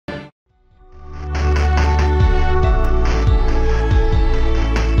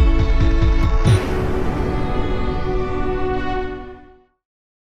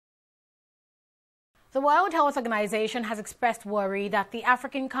The World Health Organization has expressed worry that the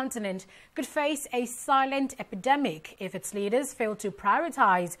African continent could face a silent epidemic if its leaders fail to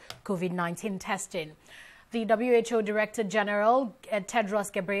prioritize COVID-19 testing. The WHO Director General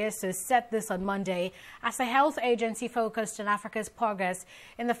Tedros Ghebreyesus said this on Monday as the health agency focused on Africa's progress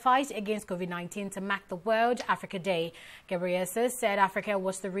in the fight against COVID-19 to mark the World Africa Day. Ghebreyesus said Africa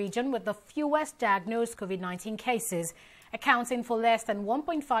was the region with the fewest diagnosed COVID-19 cases, accounting for less than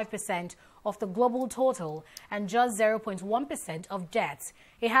 1.5% of the global total and just 0.1% of deaths.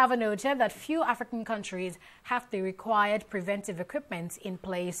 He however noted that few African countries have the required preventive equipment in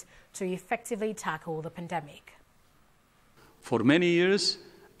place to effectively tackle the pandemic. For many years,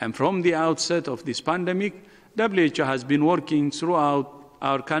 and from the outset of this pandemic, WHO has been working throughout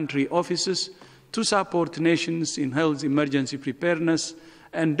our country offices to support nations in health emergency preparedness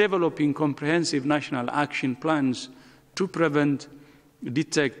and developing comprehensive national action plans to prevent,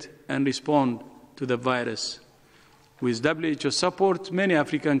 detect, and respond to the virus. With WHO support, many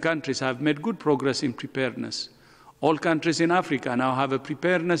African countries have made good progress in preparedness. All countries in Africa now have a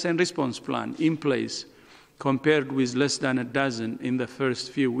preparedness and response plan in place, compared with less than a dozen in the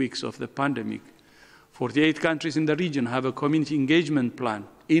first few weeks of the pandemic. 48 countries in the region have a community engagement plan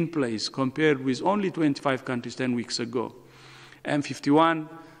in place, compared with only 25 countries 10 weeks ago. And 51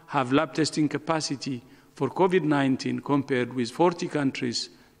 have lab testing capacity for COVID-19, compared with 40 countries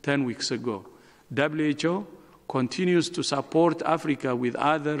 10 weeks ago. WHO continues to support Africa with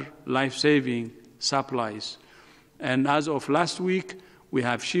other life-saving supplies. And as of last week, we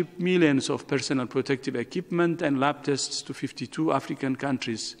have shipped millions of personal protective equipment and lab tests to 52 African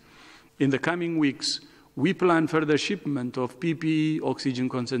countries. In the coming weeks, we plan further shipment of PPE, oxygen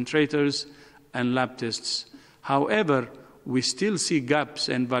concentrators, and lab tests. However, we still see gaps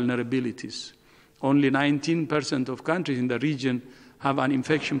and vulnerabilities. Only 19% of countries in the region have an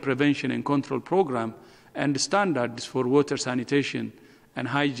infection prevention and control program and standards for water sanitation and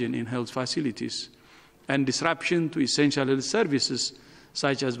hygiene in health facilities. And disruption to essential health services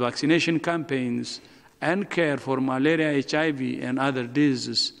such as vaccination campaigns and care for malaria, HIV, and other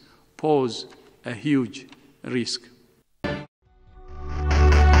diseases pose a huge risk.